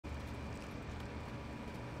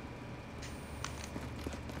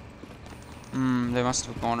They must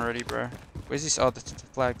have gone already, bro. Where's this? Oh, the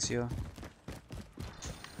flag's here.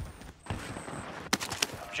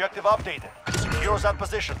 Objective updated. Secure that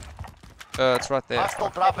position. It's right there. Hostile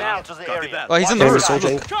dropping into the area. Oh, he's on the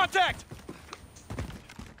roof. Contact!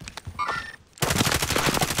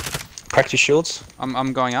 Cracked your shields.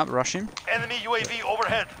 I'm going up. Rush him. Enemy UAV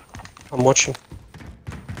overhead. I'm watching.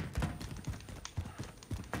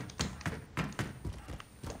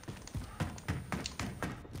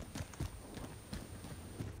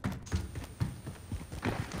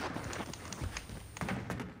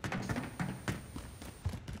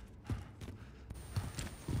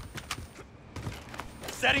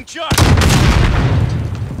 Setting charge.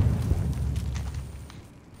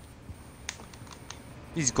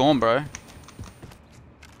 He's gone, bro.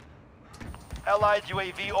 Allied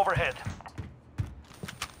UAV overhead.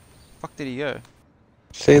 Fuck did he go?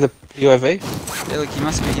 See the UAV? Yeah, look, he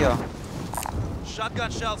must be here.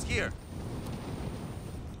 Shotgun shells here.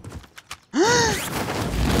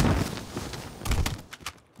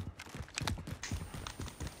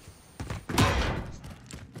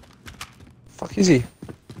 Fuck is he?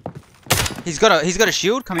 He's got a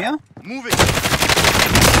shield. Come here. Moving.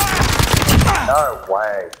 No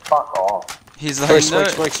way. Fuck off. He's like, Smoke,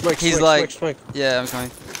 he's smoke, like, smoke. yeah, I'm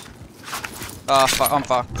coming. Oh fuck, I'm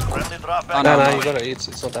fucked. Friendly drop Oh, back. No, no, you got it.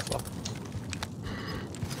 It's not that far.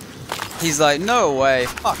 He's like, no way.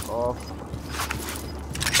 Fuck off.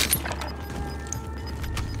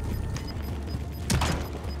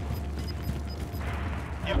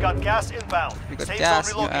 You've got gas inbound. You got Safe gas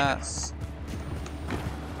zone in your relocated. ass.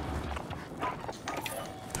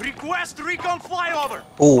 Request recon flyover.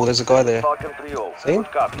 Oh, there's a guy there. Falcon 3-0. See?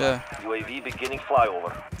 Good copy. Yeah. UAV beginning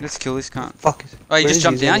flyover. Let's kill this cunt. Fuck. Oh, he Where just is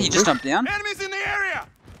jumped He's down. on He the just roof? jumped down. Enemies in the area.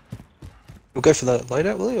 You'll go for the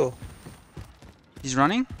loadout, will you? Or? He's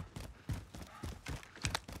running.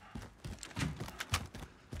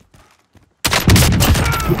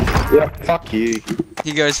 Yeah, fuck you.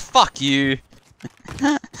 He goes, fuck you.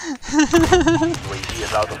 UAV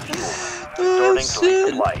is out of fuel. Oh, Returning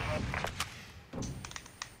to resupply.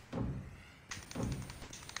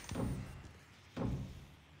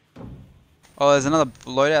 Oh, there's another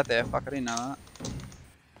loadout there. Fuck, I didn't know that.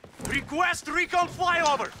 Request recon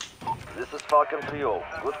flyover. This is Falcon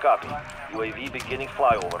 3-0. Good copy. UAV beginning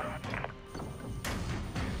flyover.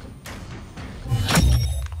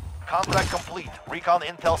 Contract complete. Recon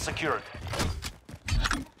intel secured.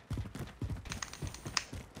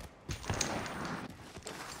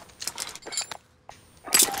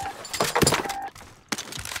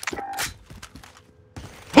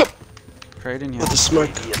 Crate in here. With the smoke,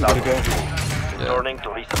 UAV we is out gotta of go. fuel. Returning to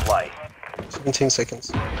resupply. 17 seconds.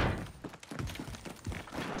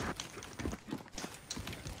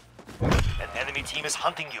 An enemy team is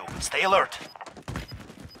hunting you. Stay alert.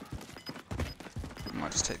 I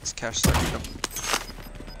might just take this cash so I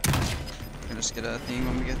can just get a thing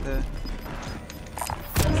when we get there.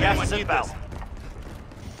 Gas is inbound.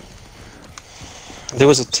 There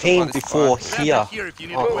was a team Somebody's before fire. here Here if you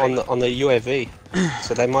need on the UAV,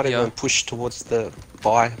 so they might have Yeah. been pushed towards the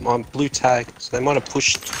buy. My blue tag, so they might have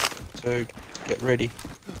pushed to get ready.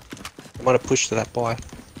 They might have pushed to that buy.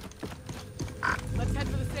 Let's head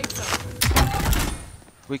for the safe zone.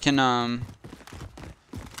 We can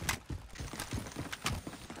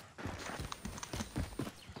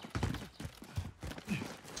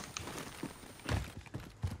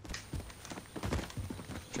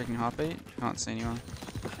checking heartbeat. Can't see anyone.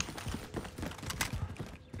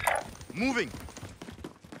 Moving.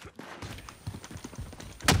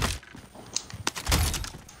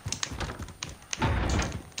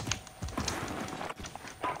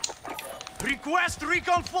 Request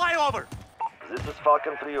recon flyover. This is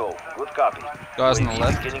Falcon 3-0. Good copy. Guys on the UAV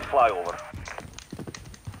left. beginning flyover.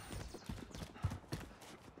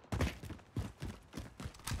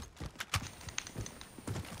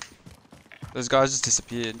 Those guys just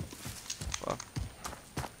disappeared. Fuck.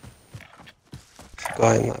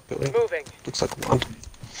 Guy in that building. Moving. Looks like one,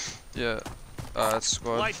 Yeah. It's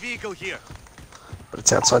squad. Light vehicle here. but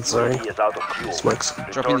it's outside zone. UAV is out of fuel. Smokes. Dropping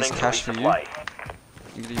this Returning to cash for you. resupply.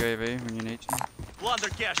 You can get a UAV when you need to. Plunder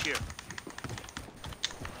cash here.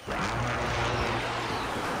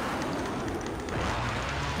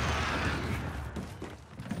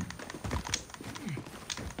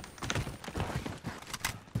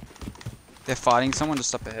 They're fighting someone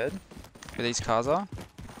just up ahead. Where these cars are.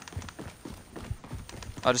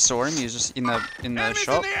 I just saw him. He was just in the Enemies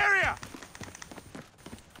shop. in the area.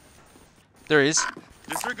 There he is.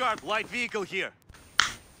 Disregard light vehicle here.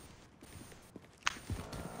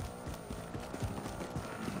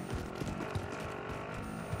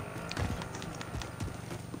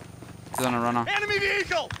 He's on a runner. Enemy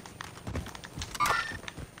vehicle!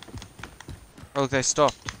 Oh, they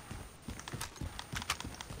stopped.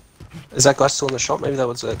 Is that guy still in the shop? Maybe that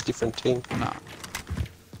was a different team.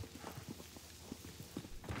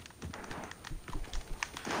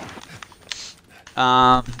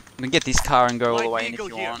 No. We can get this car and go all the way in if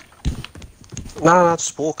you want. No,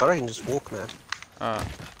 just walk. I reckon just walk, man. Alright.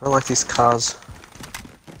 I don't like these cars.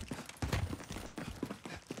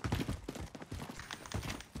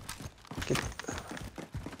 Get...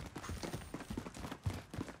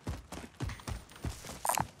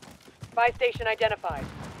 Buy station identified.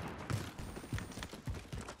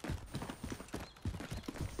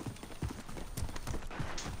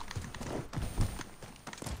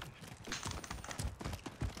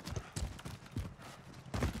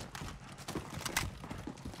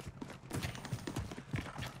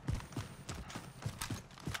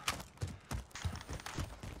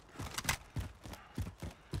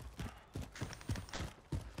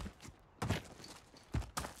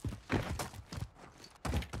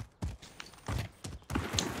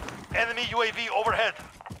 Enemy UAV overhead.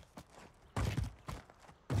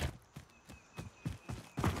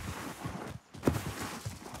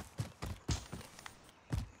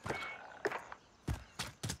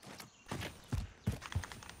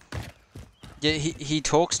 Yeah, he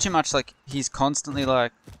talks too much, like, he's constantly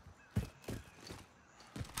like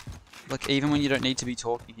even when you don't need to be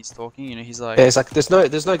talking, he's talking, you know, he's like... Yeah, it's like, there's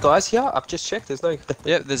no guys here? I've just checked, there's no...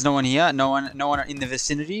 Yep, there's no one here, no one in the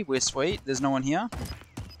vicinity, we're sweet, there's no one here.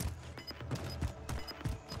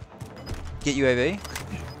 Get UAV.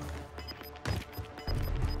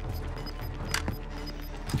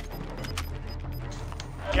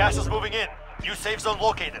 Gas is moving in. New safe zone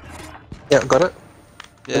located. Yeah, got it.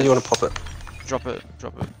 Yeah. And you want to pop it? Drop it,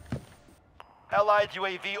 drop it. Allied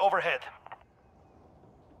UAV overhead.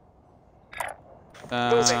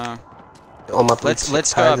 On my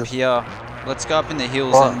Let's go up here. Let's go up in the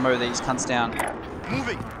hills and mow these cunts down.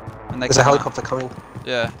 Moving. And they There's a come helicopter coming. up.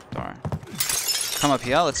 Yeah, don't worry. Come up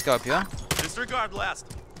here, let's go up here. Disregard last.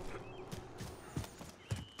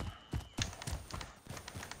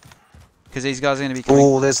 Because these guys are going to be coming.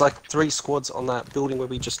 Oh, there's like 3 squads on that building where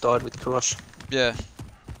we just died with Karosh. Yeah.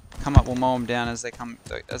 Come up, we'll mow them down as they come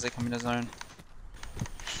into zone.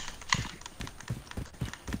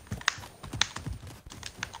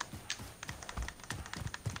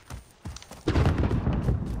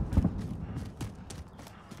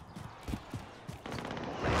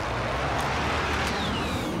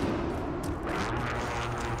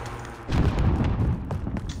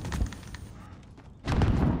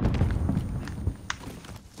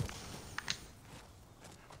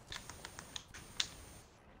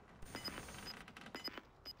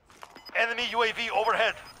 Enemy UAV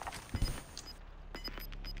overhead.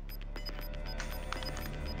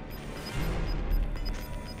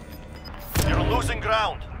 You're losing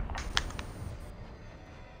ground.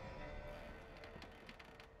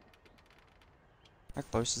 How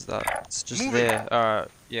close is that? It's just there. Alright,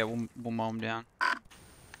 yeah, we'll mow them down.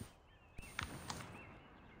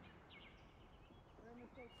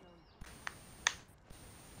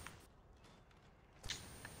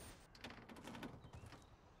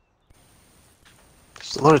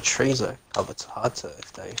 There's a lot of trees though. Oh, it's hard to,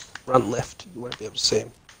 if they run left, you won't be able to see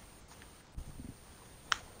them.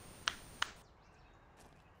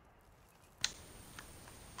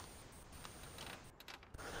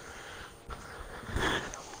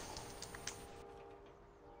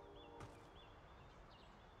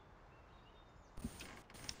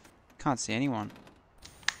 Can't see anyone.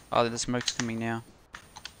 Oh, the smoke's coming now.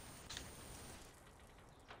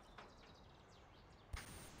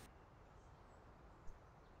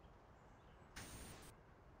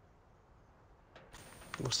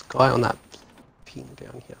 What's the guy on that pin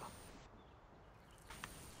down here?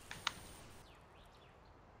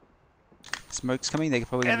 Smoke's coming, they're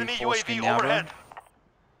probably going to be Enemy forced UAV in now, bro. overhead.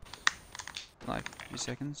 Like, a few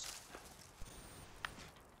seconds.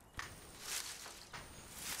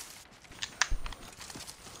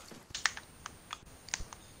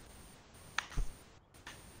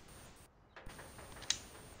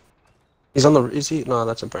 He's on the, is he? No,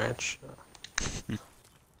 that's a branch.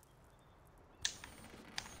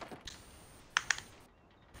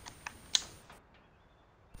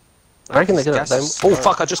 I reckon they're gonna. Oh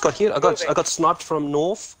fuck! I just got hit. I got sniped from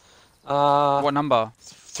north. What number?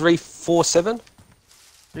 347.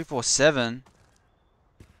 347.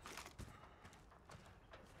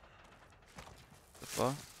 The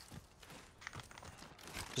fuck?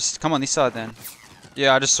 Just come on this side then.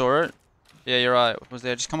 Yeah, I just saw it. Yeah, you're right. It was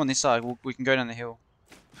there. Just come on this side. We can go down the hill.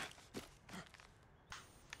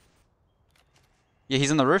 Yeah, he's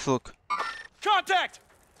on the roof, look. Contact!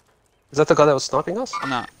 Is that the guy that was sniping us?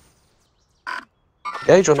 No,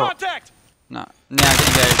 Engage or not? Contact! no. Now get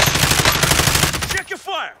engaged. Check your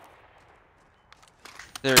fire!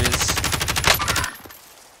 There he is.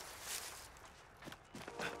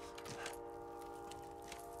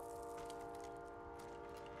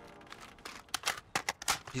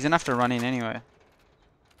 He's gonna have to run in anyway.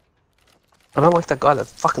 I don't like that guy that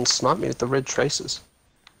fucking sniped me with the red traces.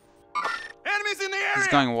 Enemies in the area! He's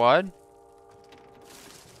going wide.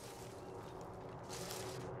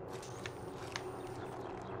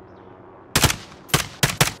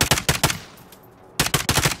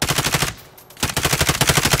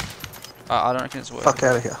 I don't reckon it's worth Fuck it.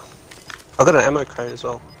 out of here. I've got an ammo crate as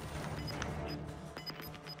well.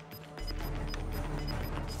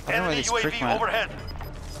 I don't know where Enemy this prick UAV went. overhead.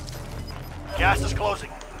 Gas is closing.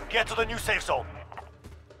 Get to the new safe zone.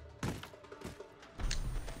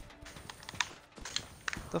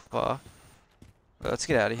 The fuck? Let's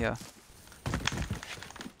get out of here.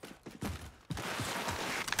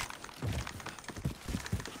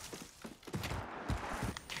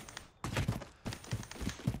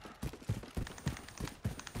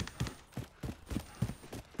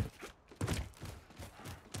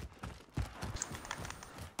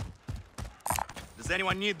 Does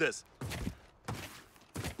anyone need this?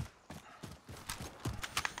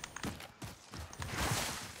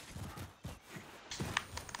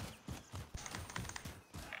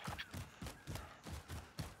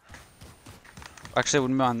 Actually, I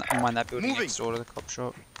wouldn't mind that building Moving. next door to the cop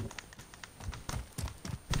shop.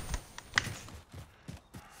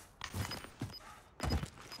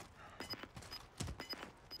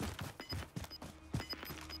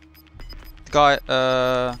 The guy,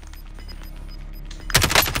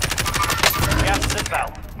 Gas is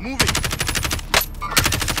inbound. Moving.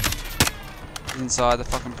 he's inside the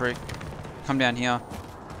fucking prick. Come down here.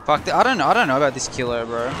 Fuck, I don't know about this killer,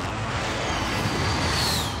 bro.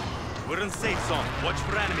 We're in safe zone. Watch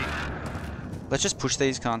for enemy. Let's just push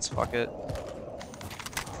these cunts, fuck it.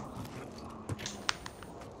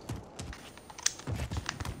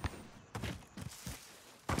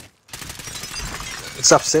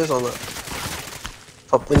 It's upstairs on the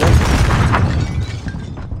top window.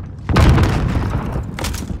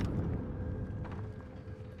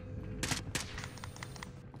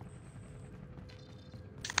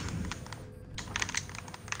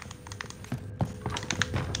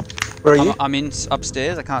 Where are you? I'm in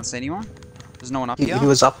upstairs, I can't see anyone. There's no one up He here.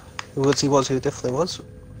 was up. He definitely was.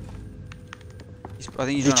 I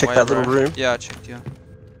think he's You run checked away, that bro. little room? Yeah, I checked, yeah.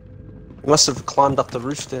 He must have climbed up the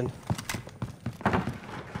roof then.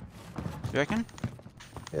 You reckon?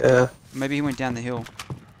 Yeah. Maybe he went down the hill.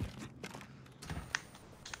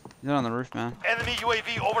 He's not on the roof, man. Enemy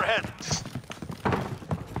UAV overhead.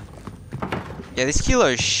 Yeah, this kilo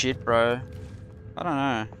is shit, bro. I don't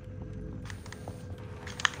know.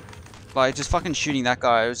 Like, just fucking shooting that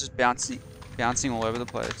guy, it was just bouncing all over the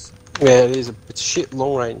place. Yeah, it is. It's shit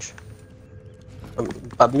long range.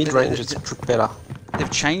 But mid range it's better.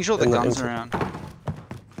 They've changed all the And the guns info. around.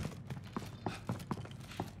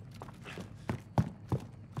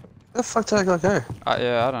 Where the fuck did that guy go?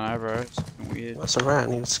 Yeah, I don't know, bro. It's fucking weird. Must have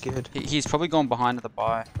ran. He was scared. He's probably gone behind the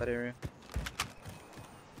buy, that area.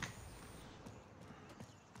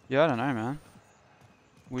 Yeah, I don't know, man.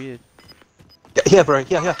 Weird. Yeah, bro.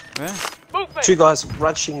 Yeah. Where? Movement! Two guys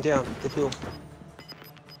rushing down the hill.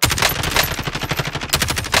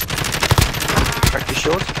 Crack your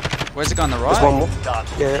short. Where's the guy on the There's one right? more. Done.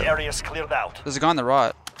 Yeah. The area's cleared out. There's a guy on the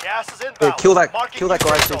right. Gas is inbound. Yeah, kill that Marking guy new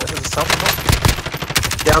safe who zone. has a self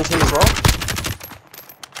down to him as well.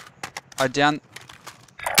 I down.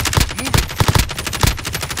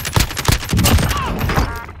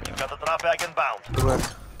 You've got the drop bag inbound. Good work.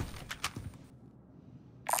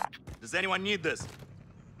 Does anyone need this?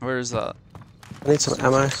 Where is that? I need some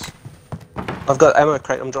ammo. I've got ammo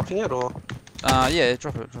crate. I'm dropping it or Yeah,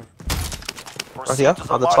 drop it. Proceed here, to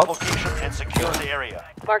the on the marked top. location and secure the area.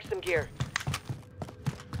 Mark some gear.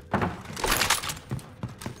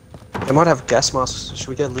 they might have gas masks. Should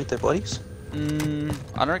we go loot their bodies? I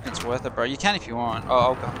don't reckon it's worth it, bro. You can if you want.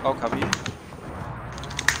 Oh, I'll cover you.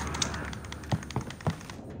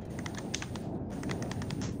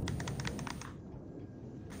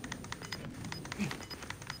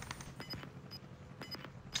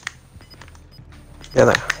 Yeah,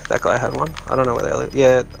 that guy had one. I don't know where they live.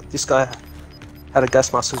 Yeah, this guy had a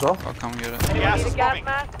gas mask as well. I'll come and get it. Gas Need is a gas moving.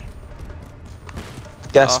 mask?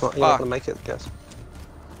 Gas Oh, mask. You're not fuck. gonna make it, gas.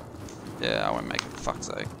 Yeah, I won't make it, for fuck's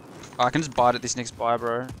sake. I can just buy it at this next buy,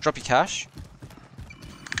 bro. Drop your cash.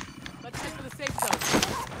 Let's head for the safe zone.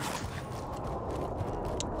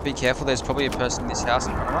 Be careful, there's probably a person in this house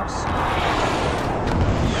in front of us.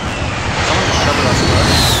 Someone just shot at us,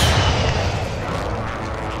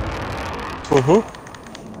 bro.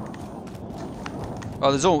 Oh,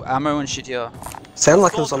 there's all ammo and shit here. Sound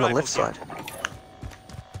like it was on the left side.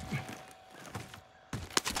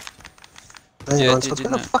 Yeah, What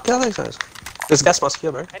the fuck are those guys? There's a gas mask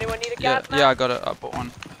here, bro. Anyone need a Yeah, gas mask? yeah, I got it. I bought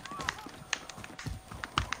one.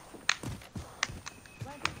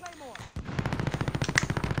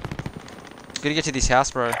 Gotta get to this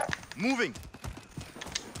house, bro. Moving.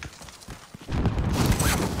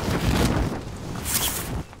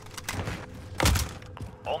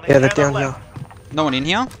 Yeah, they're down here. No one in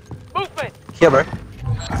here? Movement! Here, bro.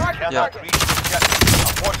 Yeah. Down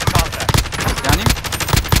him?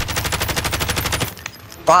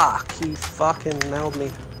 Fuck, he fucking nailed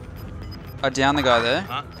me. I downed the guy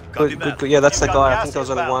there. Good. Yeah, that's the guy. I think there was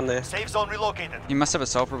only one there. Safe zone relocated. He must have a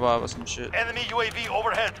self-revive or some shit. Enemy UAV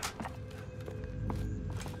overhead.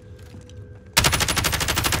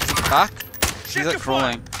 Back? He's like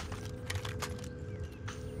crawling.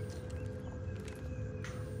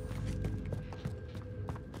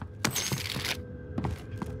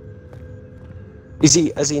 Is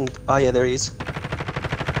he, as in, oh yeah, there he is.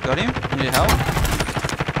 Got him? You need help?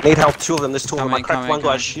 Need help, two of them, there's two of them. I cracked one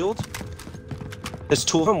come guy's shield. There's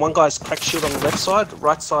two of them, one guy's cracked shield on the left side,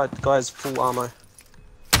 right side, guy's full ammo.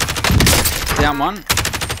 Down one.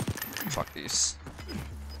 Fuck this.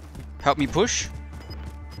 Help me push.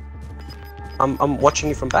 I'm watching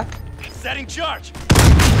you from back. Setting charge.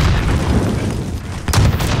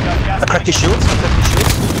 I cracked his shields,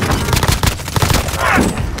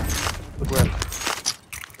 Good work.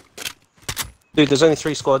 Dude, there's only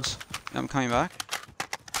 3 squads. I'm coming back.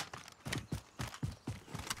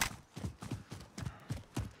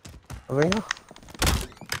 Over here. Oh,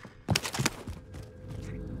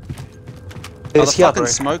 the There's here, fucking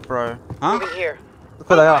bro. smoke, bro. Huh? Moving here. Look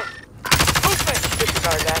where they are. Movement!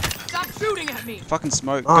 Disregard that. Stop shooting at me! Fucking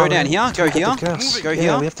smoke. Oh, Go down we here. have to Go get the here. gas. Go Yeah,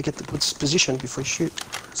 here. we have to get the good position before we shoot.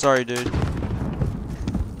 Sorry, dude.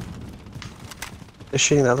 They're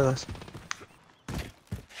shooting the other guys.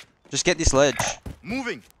 Just get this ledge.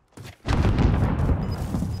 Moving.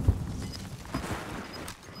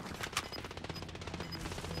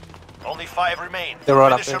 Only 5 remain. They're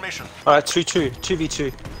right up Finish there. your mission. Alright, 2-2.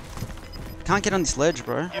 2v2. Can't get on this ledge,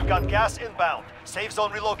 bro. You've got gas inbound. Safe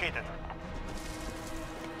zone relocated.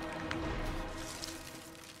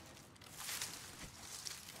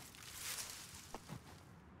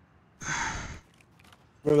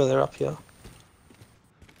 Remember, they're up here.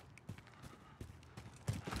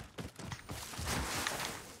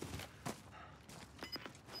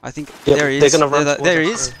 I think Yep, there he they're is. gonna run There he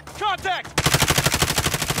towards is. us. Contact!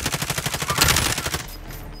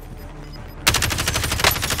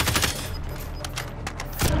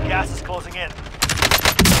 Gas is closing in.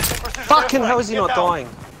 Fucking hell is he not dying?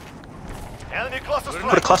 Enemy cluster strike.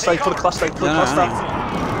 Put a cluster, Take put a cover. cluster, put a No, no, cluster. no.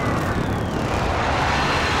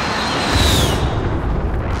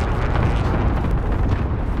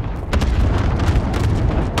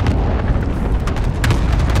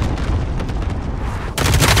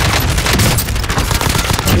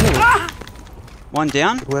 One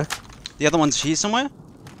down. Good work. The other one's here somewhere.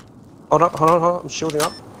 Hold on, I'm shielding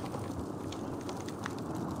up.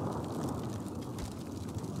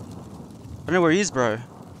 I don't know where he is, bro.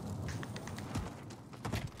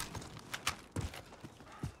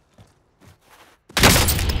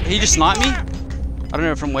 He just sniped me. I don't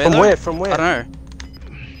know from where. From though. where? From where? I don't know.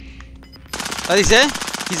 Oh, he's there.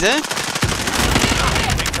 He's there.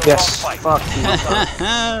 Yes. Fight. Fuck you.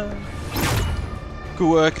 Good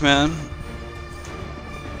work, man.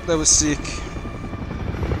 That was sick.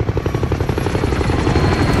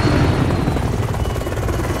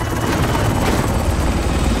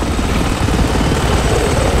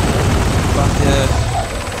 Fuck yeah.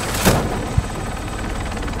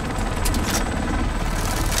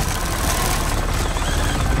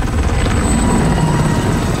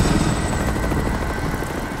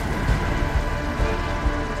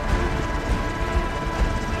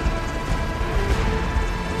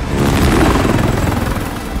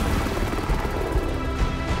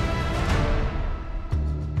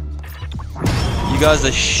 You guys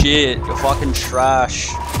are shit. You're fucking trash.